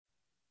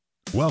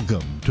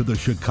Welcome to the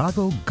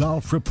Chicago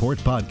Golf Report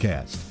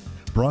podcast,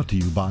 brought to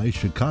you by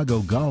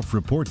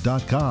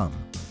ChicagoGolfReport.com,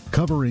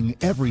 covering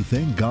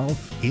everything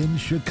golf in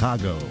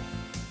Chicago.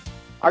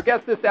 Our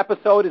guest this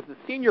episode is the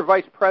Senior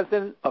Vice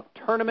President of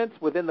Tournaments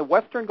within the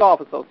Western Golf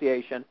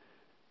Association,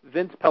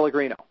 Vince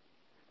Pellegrino.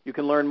 You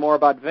can learn more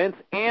about Vince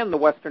and the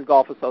Western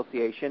Golf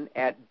Association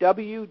at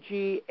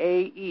wgaesf.org.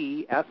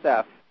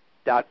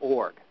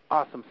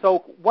 Awesome.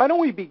 So why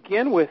don't we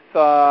begin with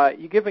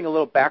you giving a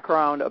little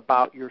background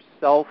about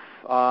yourself.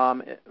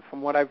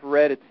 From what I've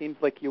read, it seems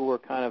like you were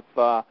kind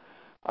of,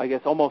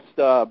 almost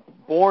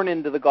born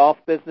into the golf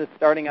business,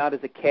 starting out as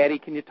a caddy.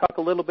 Can you talk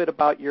a little bit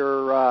about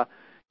your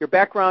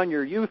background,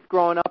 your youth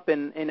growing up,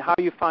 and how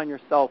you find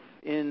yourself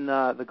in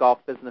the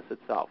golf business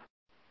itself?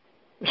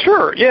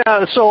 Sure.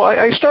 Yeah. So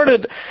I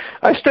started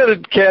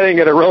caddying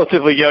at a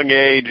relatively young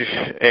age,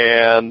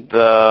 and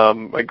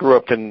I grew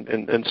up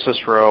in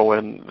Cicero,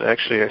 and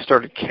actually I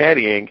started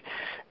caddying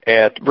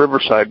at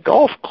Riverside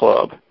Golf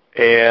Club.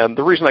 And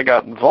the reason I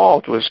got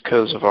involved was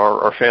because of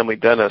our family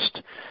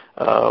dentist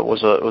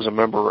was a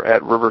member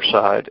at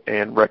Riverside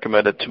and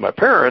recommended to my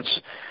parents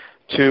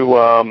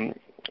to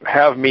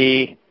have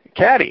me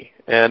caddy.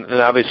 And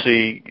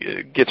obviously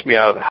it gets me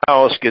out of the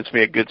house, gets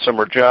me a good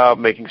summer job,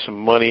 making some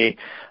money.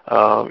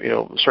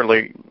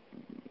 Certainly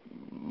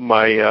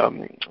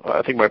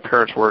I think my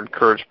parents were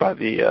encouraged by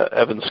the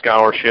Evans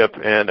Scholarship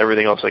and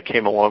everything else that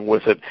came along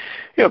with it.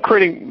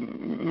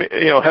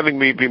 Having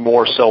me be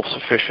more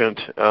self-sufficient.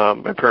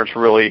 My parents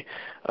really,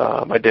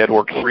 my dad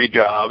worked 3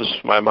 jobs.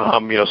 My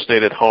mom,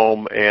 stayed at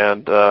home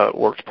and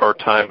worked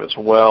part-time as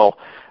well.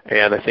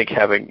 And I think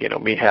having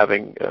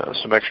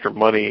some extra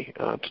money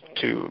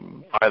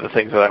to buy the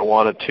things that I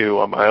wanted to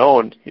on my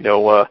own,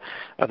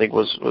 I think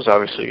was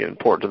obviously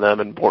important to them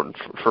and important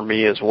for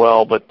me as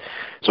well. But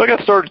so I got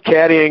started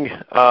caddying.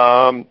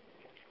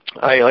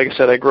 Like I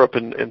said, I grew up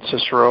in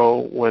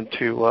Cicero, went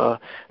to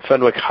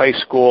Fenwick High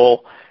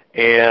School,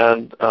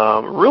 and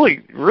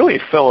really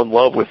fell in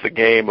love with the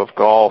game of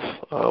golf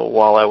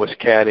while I was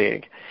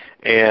caddying.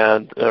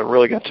 And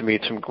really got to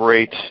meet some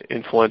great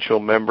influential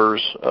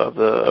members of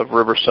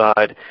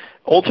Riverside.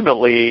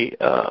 Ultimately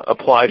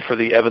applied for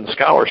the Evans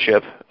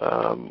Scholarship,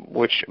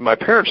 which my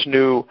parents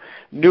knew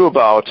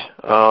about,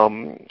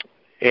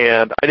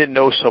 and I didn't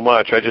know so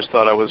much. I just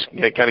thought I was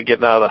kind of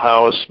getting out of the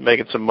house,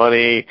 making some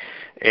money,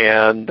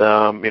 and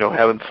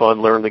having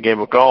fun, learning the game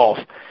of golf.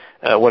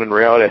 When in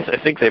reality, I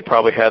think they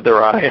probably had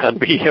their eye on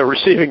me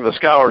receiving the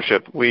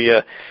scholarship. We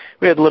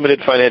had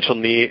limited financial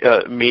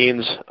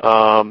means.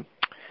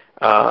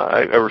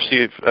 I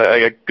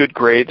got good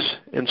grades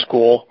in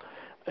school,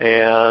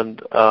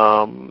 and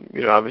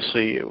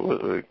obviously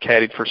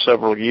caddied for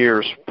several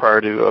years prior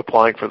to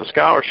applying for the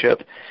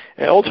scholarship,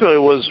 and ultimately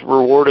was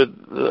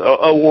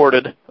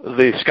awarded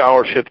the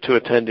scholarship to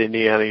attend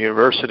Indiana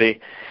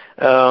University.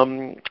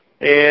 And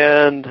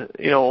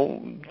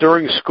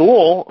during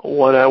school,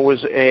 when I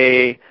was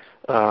a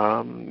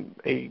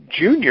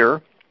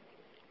junior,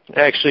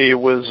 actually it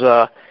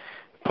was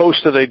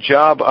posted a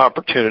job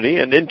opportunity,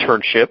 an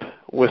internship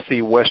with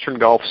the Western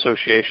Golf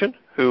Association,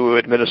 who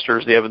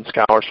administers the Evans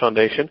Scholars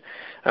Foundation,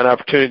 an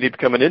opportunity to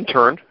become an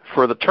intern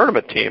for the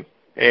tournament team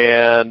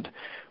and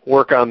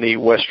work on the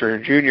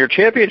Western Junior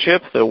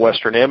Championship, the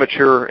Western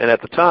Amateur, and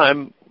at the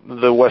time,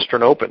 the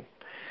Western Open.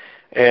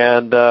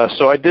 And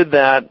so I did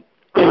that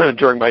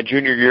during my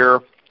junior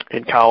year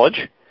in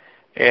college,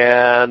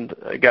 and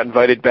I got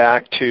invited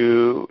back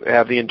to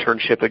have the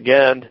internship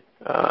again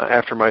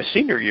after my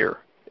senior year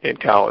in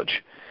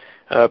college,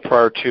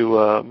 prior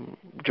to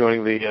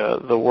joining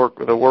the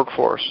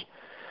workforce.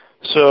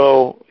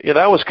 So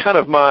that was kind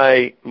of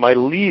my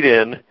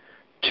lead-in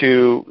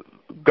to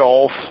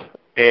golf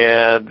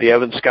and the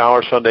Evans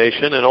Scholars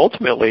Foundation, and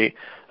ultimately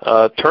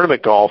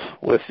tournament golf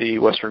with the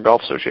Western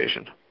Golf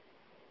Association.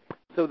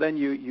 So then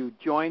you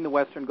joined the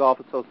Western Golf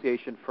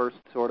Association first,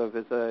 sort of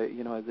as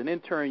an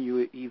intern.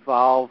 You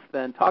evolved.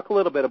 Then talk a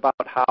little bit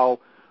about how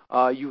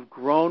you've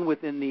grown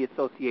within the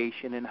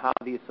association and how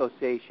the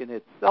association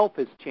itself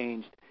has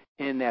changed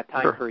in that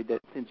time period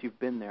since you've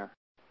been there.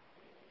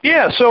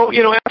 Yeah, so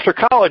after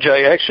college,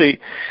 I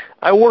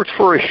worked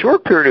for a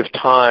short period of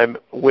time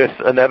with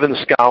an Evans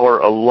Scholar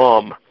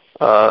alum.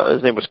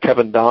 His name was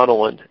Kevin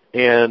Donnellan,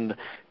 and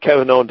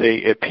Kevin owned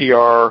a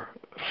PR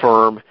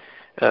firm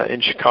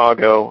in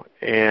Chicago,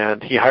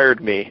 and he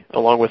hired me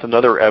along with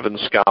another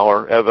Evans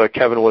Scholar.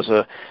 Kevin was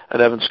an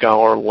Evans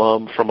Scholar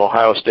alum from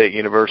Ohio State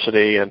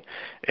University, and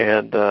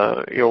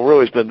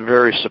really has been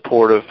very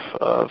supportive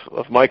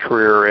of my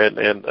career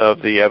and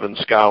of the Evans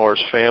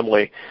Scholars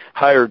family.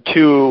 Hired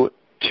two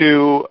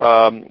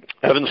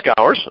Evans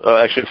Scholars,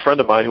 actually a friend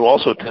of mine who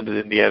also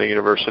attended Indiana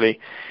University,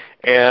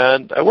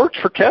 and I worked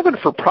for Kevin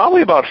for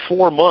probably about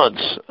 4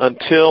 months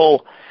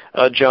until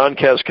John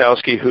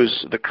Kaskowski,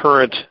 who's the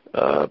current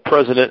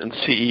president and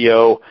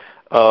CEO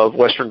of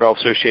Western Golf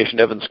Association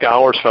Evans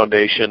Scholars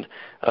Foundation,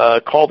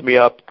 called me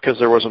up because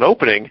there was an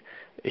opening.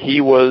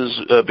 He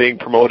was being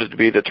promoted to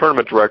be the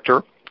tournament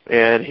director,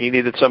 and he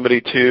needed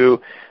somebody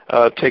to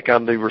take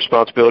on the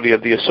responsibility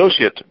of the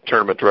associate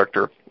tournament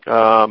director.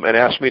 and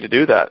asked me to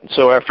do that. And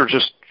so after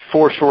just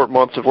 4 short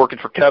months of working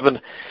for Kevin,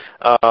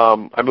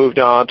 I moved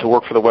on to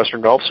work for the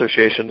Western Golf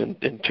Association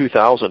in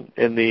 2000,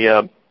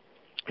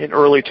 in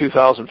early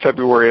 2000,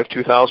 February of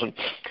 2000.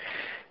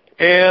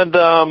 And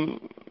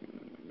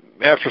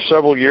after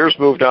several years,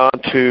 moved on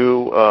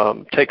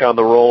to take on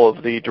the role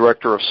of the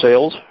Director of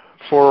Sales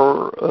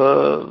for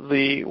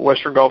the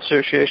Western Golf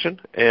Association.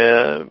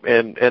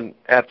 And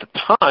at the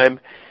time,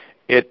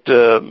 it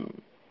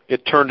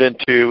turned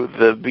into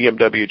the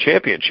BMW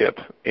Championship.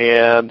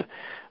 And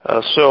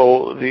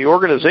so the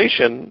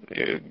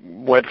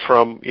organization went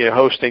from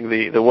hosting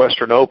the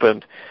Western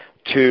Open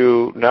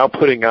to now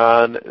putting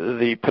on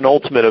the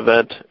penultimate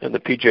event in the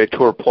PGA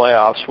Tour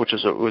playoffs, which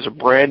was a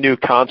brand new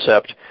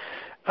concept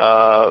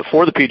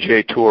for the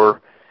PGA Tour,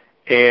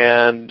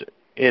 and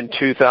in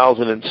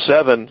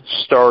 2007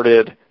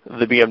 started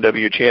the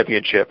BMW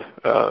Championship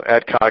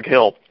at Cog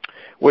Hill,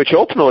 which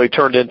ultimately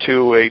turned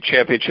into a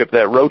championship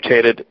that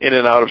rotated in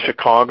and out of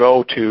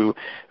Chicago to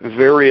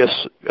various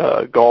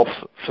golf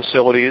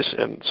facilities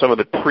and some of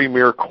the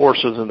premier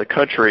courses in the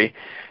country.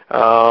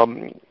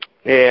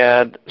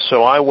 And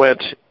so I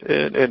went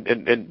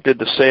and did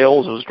the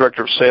sales. I was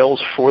director of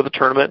sales for the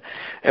tournament,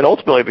 and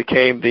ultimately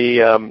became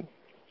the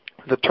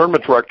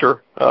tournament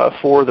director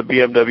for the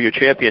BMW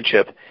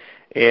Championship.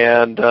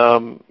 And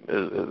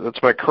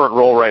that's my current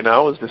role right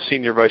now, as the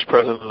senior vice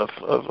president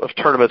of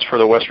tournaments for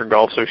the Western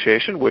Golf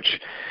Association, which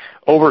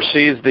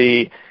oversees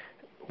the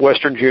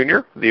Western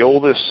Junior, the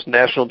oldest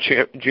national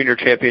junior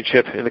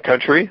championship in the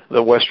country,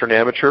 the Western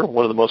Amateur,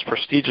 one of the most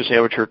prestigious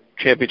amateur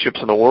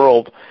championships in the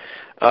world,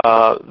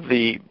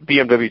 the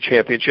BMW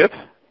Championship,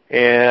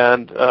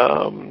 and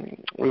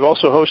we've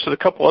also hosted a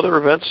couple other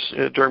events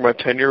during my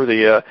tenure,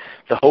 the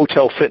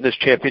Hotel Fitness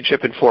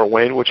Championship in Fort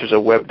Wayne, which is a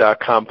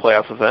web.com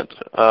playoff event.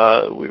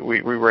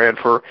 We ran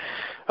for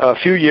a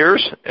few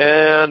years,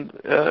 and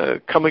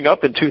coming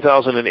up in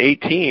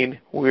 2018,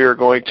 we are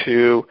going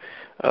to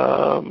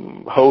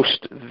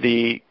host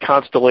the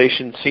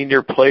Constellation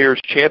Senior Players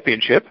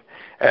Championship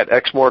at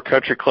Exmoor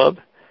Country Club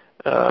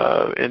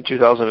in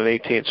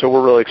 2018. So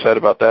we're really excited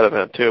about that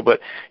event too.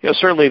 But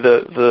certainly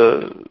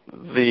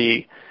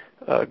the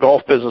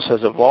golf business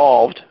has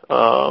evolved,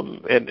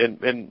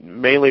 and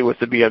mainly with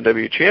the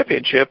BMW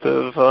Championship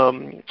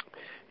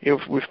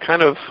we've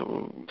kind of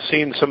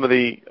seen some of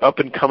the up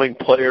and coming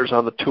players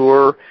on the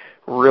tour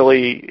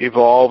really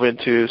evolve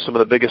into some of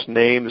the biggest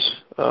names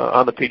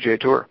on the PGA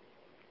Tour.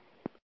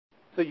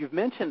 So you've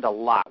mentioned a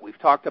lot. We've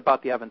talked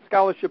about the Evans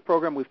Scholarship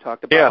Program. We've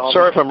talked about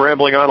sorry if I'm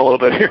rambling on a little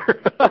bit here.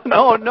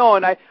 No,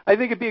 and I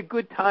think it'd be a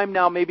good time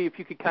now, maybe if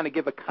you could kind of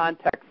give a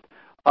context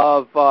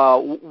of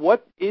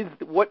what is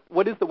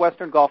the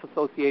Western Golf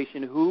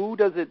Association? Who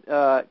does it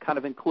kind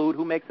of include?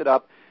 Who makes it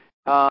up?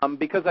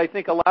 Because I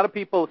think a lot of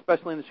people,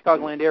 especially in the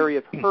Chicagoland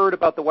area, have heard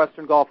about the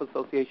Western Golf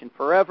Association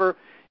forever.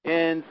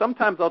 And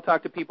sometimes I'll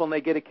talk to people and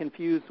they get it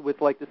confused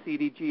with like the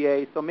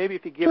CDGA. So maybe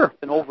if you give us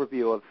an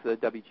overview of the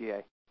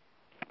WGA.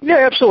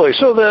 Yeah, absolutely.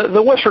 So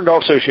the Western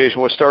Golf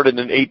Association was started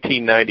in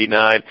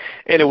 1899,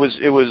 and it was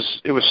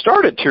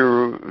started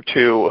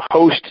to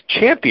host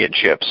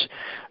championships,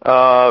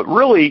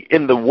 really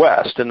in the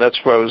West, and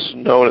that's what was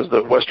known as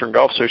the Western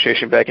Golf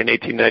Association back in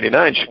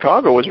 1899.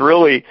 Chicago was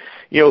really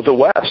the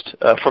West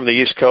from the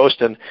East Coast,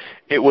 and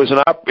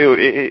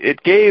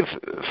it gave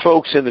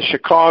folks in the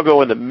Chicago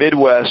and the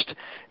Midwest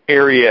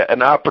area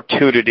an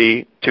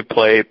opportunity to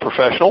play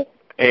professional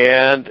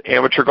and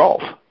amateur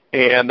golf.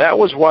 And that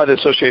was why the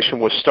association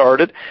was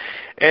started.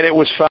 And it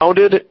was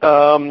founded,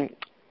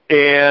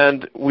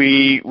 and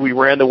we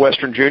ran the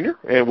Western Junior,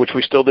 which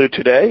we still do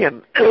today,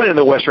 and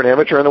the Western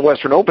Amateur and the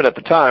Western Open at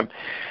the time.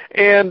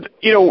 And,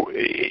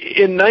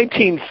 in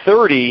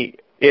 1930,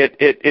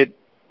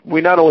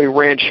 we not only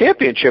ran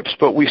championships,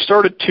 but we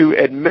started to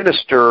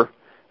administer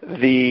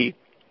the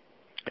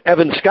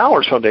Evans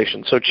Scholars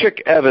Foundation. So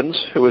Chick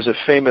Evans, who was a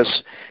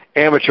famous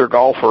amateur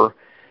golfer,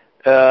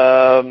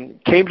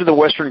 came to the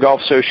Western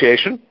Golf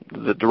Association,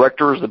 the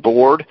directors, the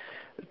board,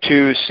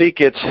 to seek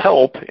its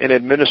help in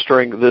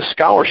administering this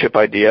scholarship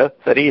idea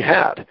that he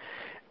had.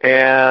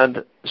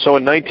 And so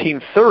in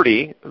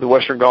 1930, the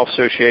Western Golf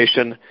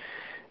Association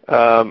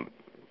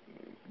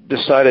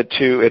decided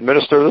to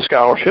administer the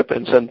scholarship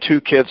and send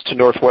 2 kids to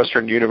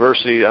Northwestern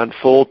University on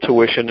full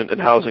tuition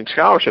and housing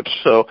scholarships.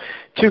 So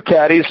 2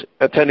 caddies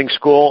attending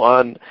school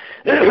on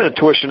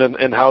tuition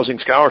and housing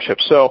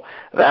scholarships. So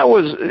that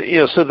was,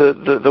 so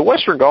the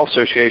Western Golf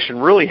Association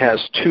really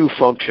has 2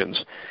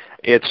 functions.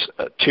 It's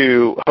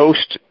to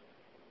host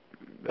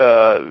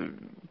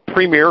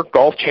premier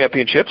golf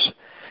championships,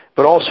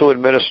 but also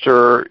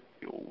administer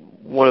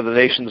one of the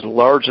nation's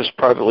largest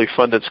privately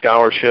funded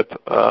scholarship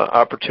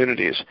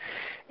opportunities.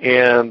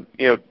 And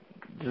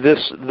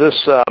this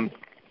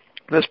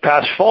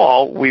past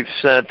fall, we've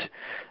sent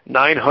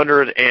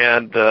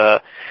 910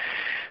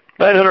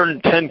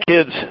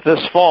 kids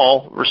this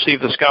fall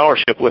receive the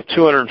scholarship with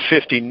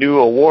 250 new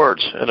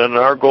awards. And then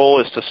our goal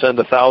is to send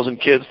 1,000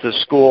 kids to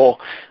school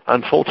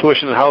on full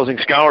tuition and housing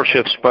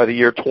scholarships by the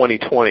year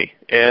 2020.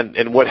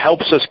 And what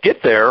helps us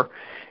get there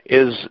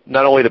is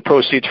not only the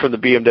proceeds from the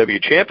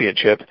BMW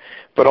Championship,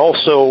 but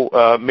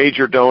also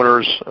major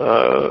donors,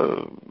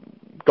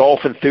 golf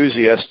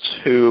enthusiasts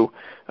who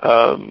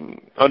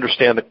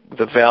understand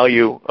the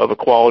value of a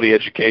quality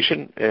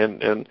education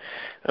and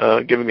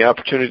giving the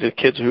opportunity to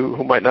kids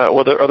who might not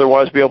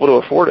otherwise be able to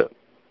afford it.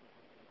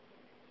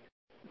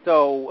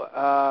 So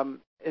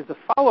as a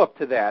follow-up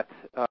to that,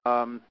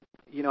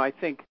 I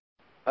think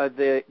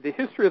the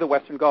history of the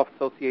Western Golf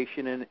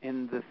Association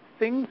and the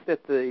things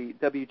that the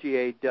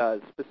WGA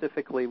does,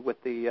 specifically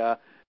with the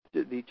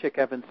Chick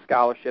Evans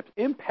scholarships,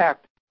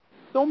 impact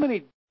so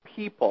many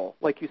people.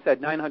 Like you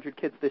said, 900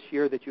 kids this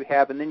year that you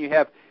have, and then you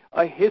have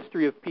a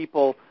history of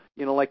people,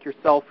 like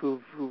yourself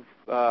who've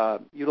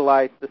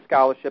utilized the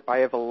scholarship. I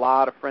have a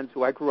lot of friends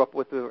who I grew up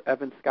with who are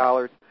Evans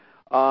scholars.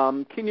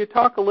 Can you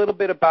talk a little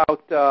bit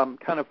about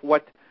kind of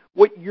what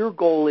your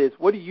goal is?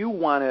 What do you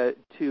want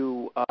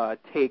to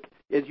take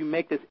as you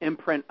make this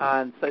imprint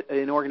on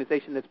an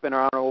organization that's been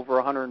around over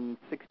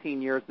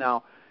 116 years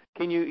now?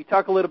 Can you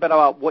talk a little bit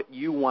about what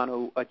you want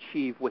to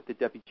achieve with the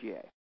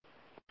WGA?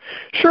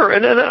 Sure,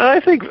 and I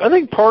think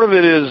part of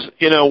it is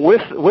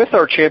with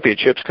our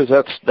championships,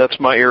 because that's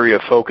my area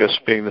of focus,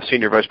 being the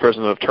senior vice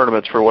president of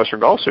tournaments for Western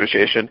Golf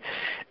Association,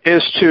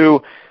 is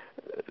to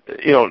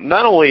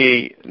not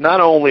only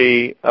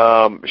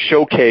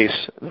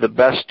showcase the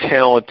best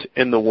talent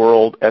in the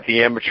world at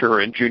the amateur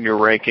and junior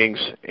rankings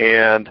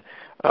and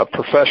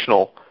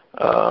professional,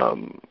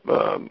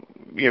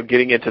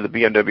 getting into the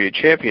BMW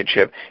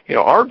Championship.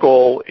 Our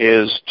goal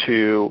is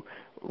to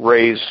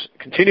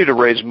continue to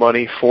raise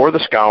money for the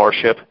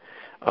scholarship,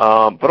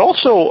 but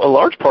also a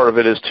large part of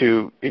it is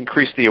to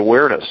increase the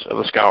awareness of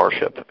the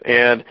scholarship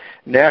and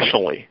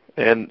nationally.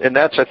 And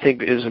that's, I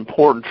think, is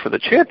important for the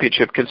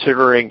championship,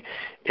 considering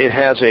it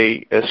has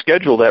a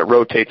schedule that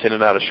rotates in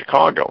and out of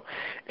Chicago.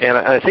 And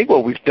I think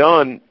what we've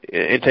done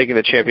in taking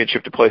the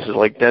championship to places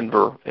like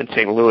Denver and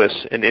St. Louis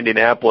and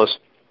Indianapolis,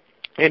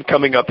 and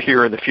coming up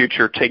here in the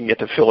future, taking it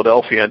to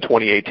Philadelphia in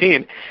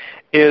 2018,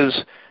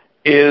 is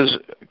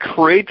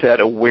create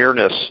that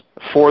awareness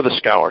for the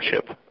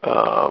scholarship,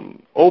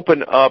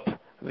 open up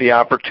the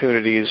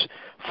opportunities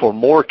for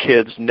more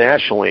kids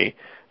nationally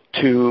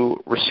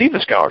to receive the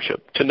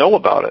scholarship, to know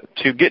about it,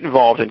 to get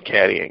involved in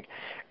caddying.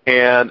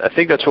 And I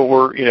think that's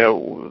what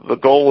the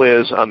goal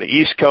is on the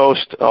East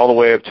Coast all the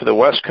way up to the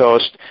West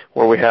Coast,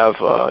 where we have,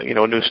 a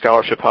new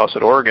scholarship house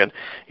at Oregon.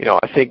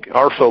 I think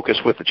our focus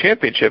with the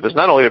championship is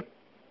not only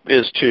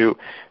to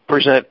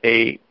present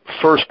a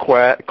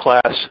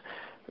first-class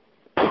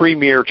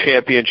premier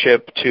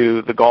championship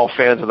to the golf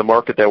fans and the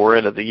market that we're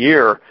in of the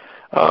year,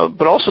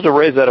 but also to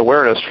raise that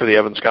awareness for the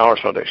Evans Scholars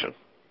Foundation.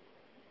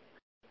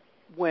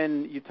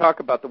 When you talk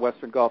about the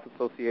Western Golf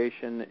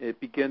Association, it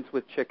begins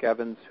with Chick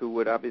Evans, who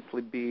would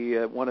obviously be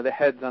one of the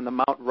heads on the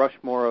Mount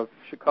Rushmore of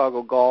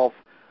Chicago golf.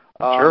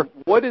 Sure.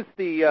 What is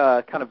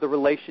the kind of the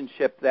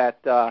relationship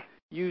that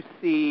you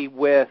see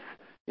with,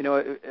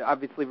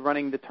 obviously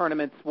running the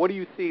tournaments? What do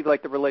you see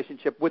like the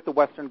relationship with the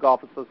Western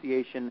Golf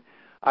Association,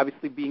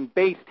 obviously being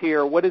based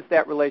here? What is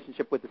that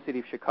relationship with the city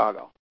of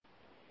Chicago?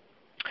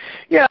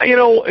 Yeah,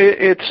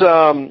 it's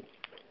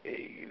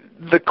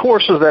the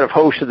courses that have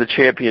hosted the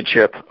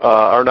championship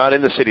are not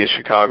in the city of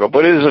Chicago,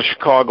 but it is a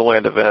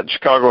Chicagoland event.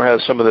 Chicago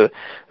has some of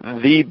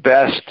the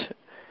best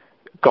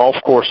golf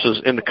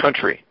courses in the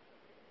country.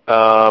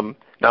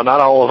 Now,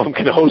 not all of them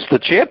can host the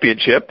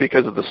championship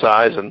because of the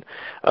size and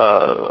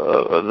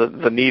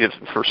the need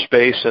for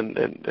space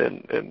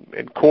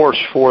and course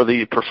for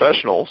the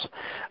professionals.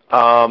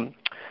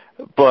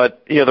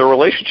 But the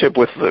relationship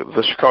with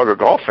the Chicago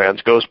golf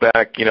fans goes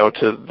back, to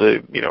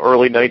the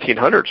early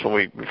 1900s when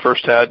we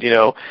first had, in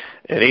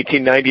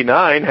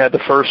 1899 had the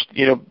first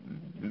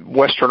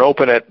Western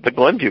Open at the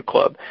Glenview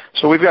Club.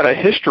 So we've got a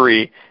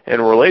history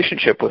and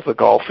relationship with the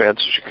golf fans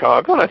of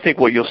Chicago, and I think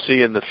what you'll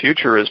see in the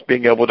future is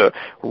being able to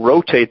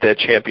rotate that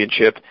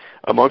championship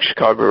among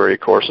Chicago area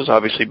courses,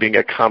 obviously being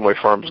at Conway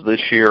Farms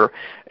this year,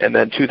 and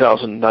then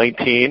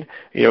 2019,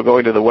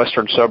 going to the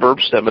western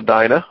suburbs at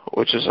Medina,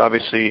 which is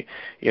obviously,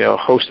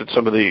 hosted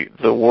some of the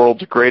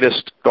world's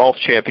greatest golf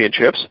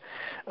championships,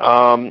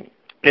 and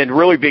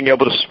really being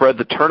able to spread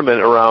the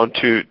tournament around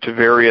to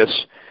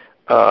various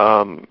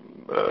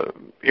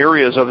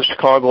areas of the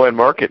Chicagoland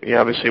market.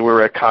 Obviously, we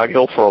were at Cog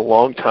Hill for a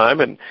long time,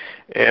 and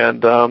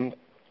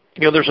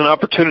there's an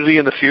opportunity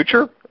in the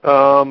future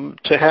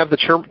to have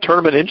the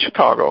tournament in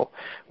Chicago,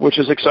 which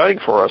is exciting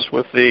for us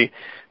with the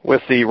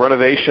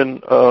renovation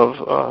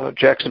of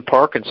Jackson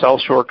Park and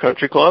South Shore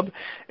Country Club,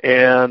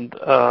 and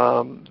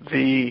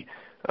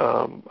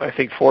I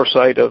think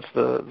foresight of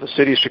the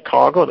city of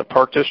Chicago and the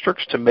park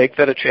districts to make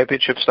that a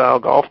championship-style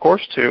golf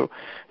course, to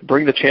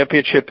bring the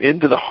championship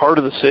into the heart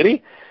of the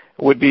city,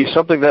 would be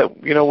something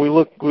that we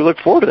look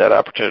forward to that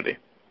opportunity.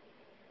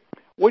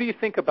 What do you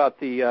think about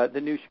the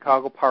new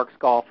Chicago Parks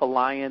Golf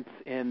Alliance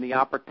and the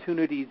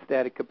opportunities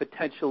that it could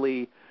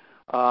potentially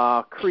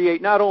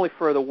create, not only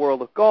for the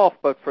world of golf,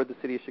 but for the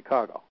city of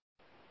Chicago?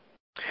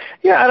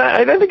 Yeah,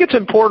 and I think it's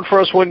important for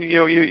us when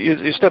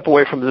you step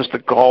away from just the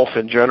golf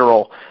in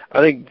general. I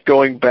think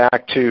going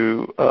back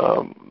to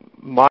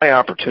my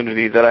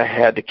opportunity that I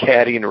had to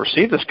caddy and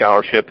receive the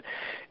scholarship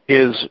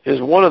is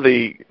one of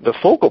the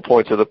focal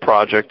points of the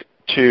project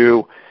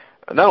to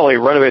not only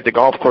renovate the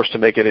golf course to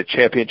make it a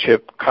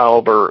championship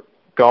caliber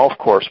golf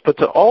course, but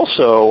to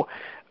also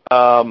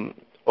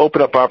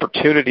open up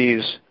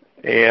opportunities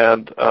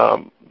and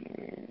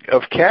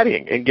of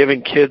caddying and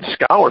giving kids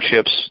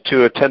scholarships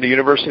to attend a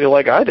university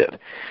like I did.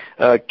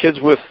 Kids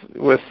with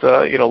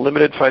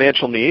limited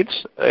financial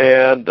needs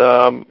and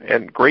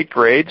great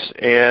grades,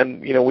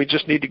 and we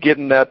just need to get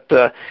in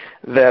that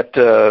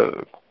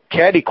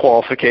caddy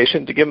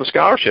qualification to give them a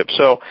scholarship.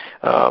 So,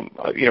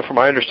 from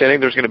my understanding,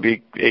 there's going to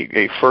be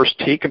a first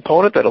tee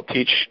component that'll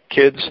teach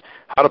kids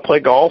how to play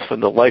golf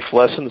and the life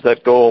lessons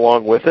that go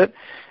along with it.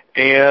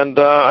 And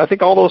I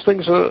think all those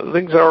things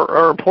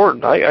are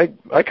important. I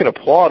can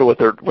applaud what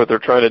they're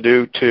trying to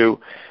do to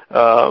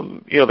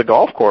the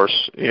golf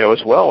course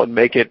as well, and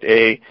make it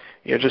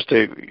just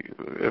a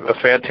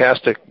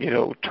fantastic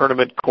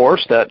tournament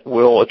course that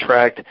will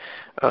attract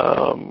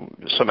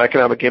some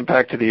economic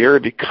impact to the area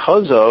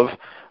because of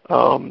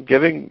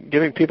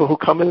giving people who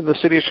come into the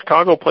city of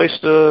Chicago a place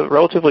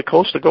relatively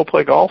close to go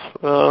play golf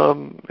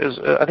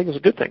I think is a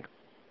good thing.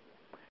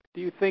 Do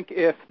you think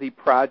if the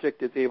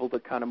project is able to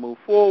kind of move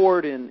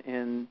forward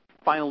and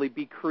finally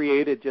be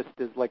created, just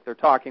as like they're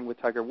talking with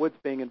Tiger Woods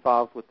being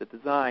involved with the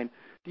design,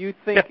 do you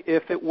think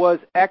if it was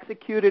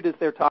executed as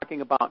they're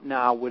talking about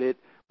now, would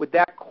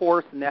that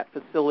course and that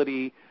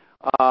facility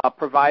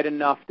provide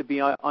enough to be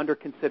under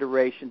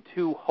consideration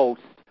to host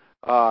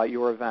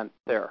your event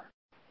there?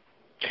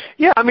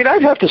 Yeah, I mean,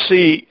 I'd have to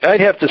see,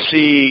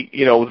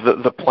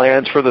 the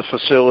plans for the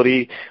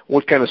facility,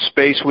 what kind of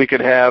space we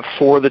could have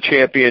for the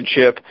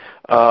championship.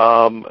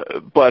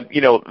 But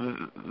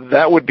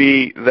that would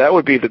be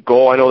the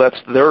goal. I know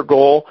that's their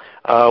goal.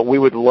 We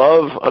would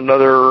love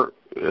another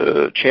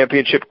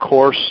championship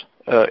course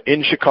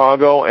in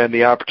Chicago and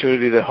the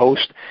opportunity to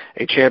host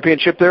a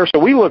championship there. So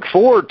we look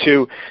forward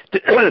to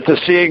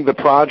seeing the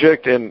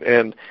project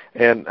and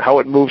how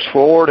it moves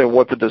forward and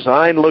what the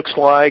design looks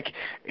like.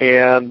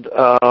 And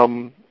I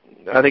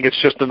think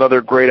it's just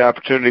another great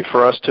opportunity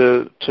for us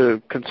to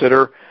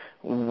consider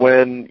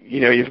when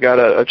you've got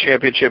a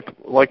championship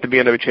like the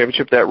B&W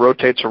Championship that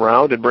rotates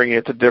around and bringing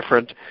it to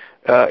different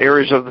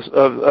areas of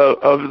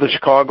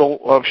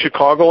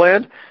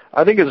Chicagoland.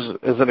 I think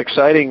is an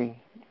exciting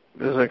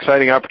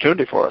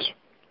opportunity for us.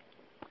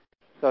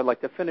 So I'd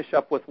like to finish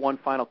up with one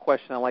final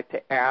question I'd like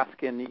to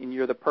ask, and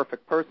you're the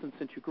perfect person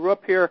since you grew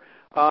up here.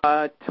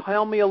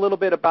 Tell me a little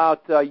bit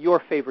about your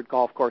favorite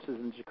golf courses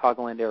in the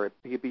Chicagoland area.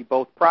 It could be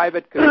both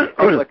private, could be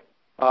public.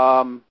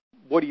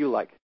 What do you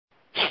like?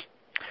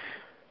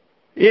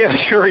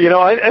 Yeah, sure.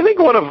 I think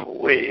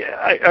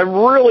I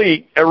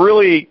really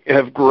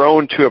have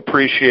grown to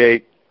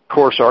appreciate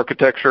course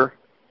architecture,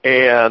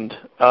 and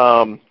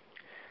a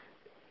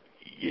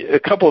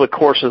couple of the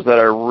courses that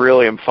I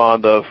really am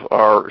fond of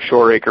are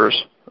Shore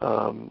Acres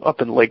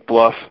up in Lake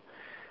Bluff,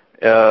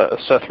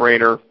 Seth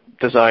Rayner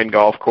designed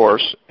golf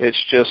course.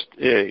 It's just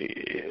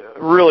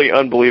really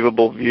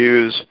unbelievable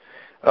views,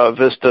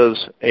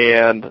 vistas,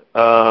 and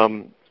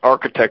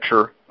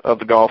architecture of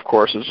the golf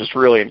course is just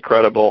really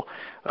incredible.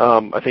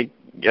 I think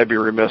I'd be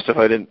remiss if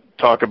I didn't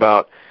talk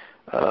about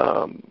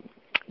the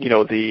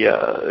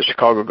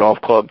Chicago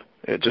Golf Club.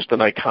 Just an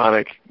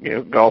iconic,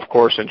 golf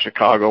course in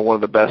Chicago, one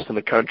of the best in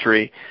the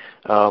country.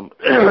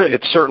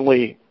 It's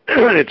certainly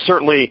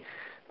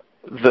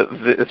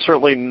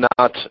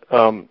not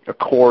a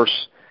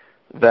course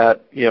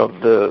that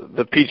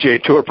the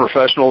PGA Tour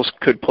professionals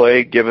could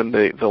play given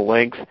the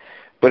length,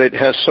 but it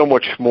has so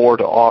much more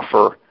to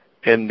offer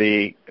in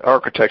the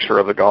architecture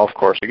of the golf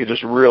course. You can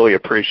just really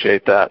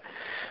appreciate that.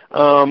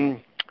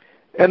 And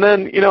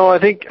then I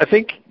think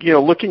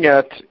looking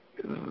at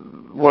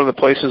one of the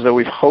places that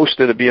we've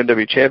hosted a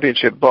BMW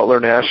Championship, Butler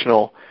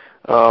National,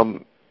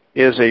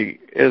 is a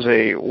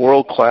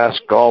world-class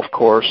golf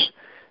course,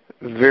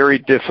 very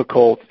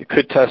difficult. It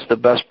could test the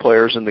best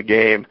players in the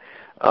game.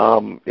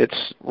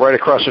 It's right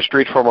across the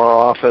street from our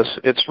office.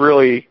 It's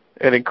really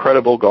an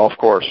incredible golf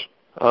course.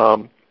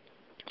 So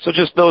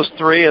just those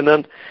three, and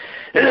then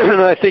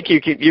I think you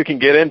can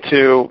get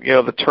into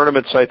the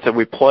tournament sites that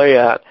we play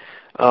at,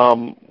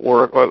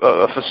 or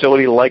a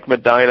facility like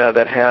Medina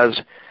that has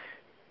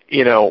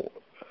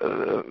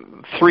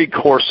three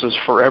courses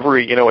for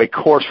every, a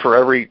course for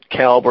every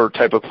caliber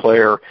type of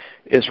player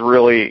is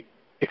really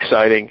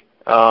exciting,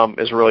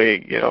 is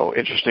really,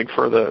 interesting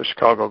for the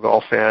Chicago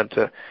golf fan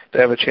to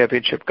have a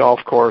championship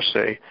golf course,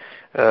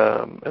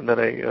 and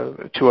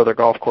then two other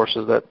golf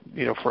courses that,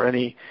 for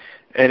any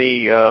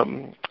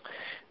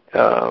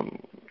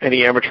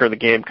amateur in the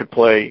game could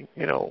play,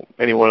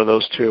 any one of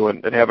those two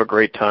and have a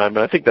great time.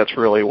 And I think that's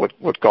really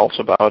what golf's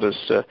about, is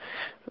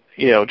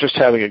just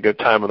having a good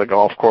time on the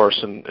golf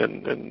course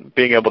and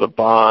being able to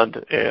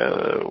bond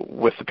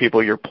with the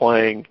people you're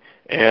playing,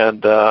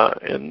 and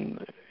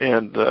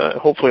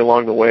hopefully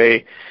along the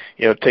way,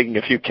 taking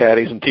a few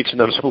caddies and teaching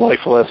them some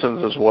life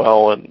lessons as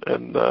well.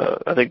 And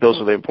I think those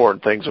are the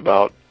important things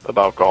about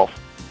golf.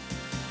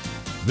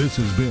 This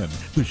has been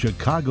the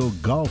Chicago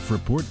Golf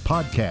Report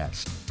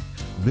podcast.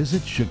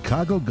 Visit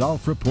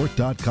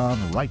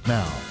ChicagoGolfReport.com right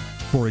now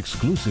for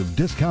exclusive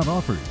discount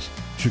offers,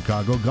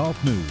 Chicago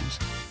golf news,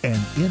 and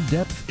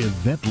in-depth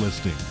event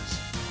listings.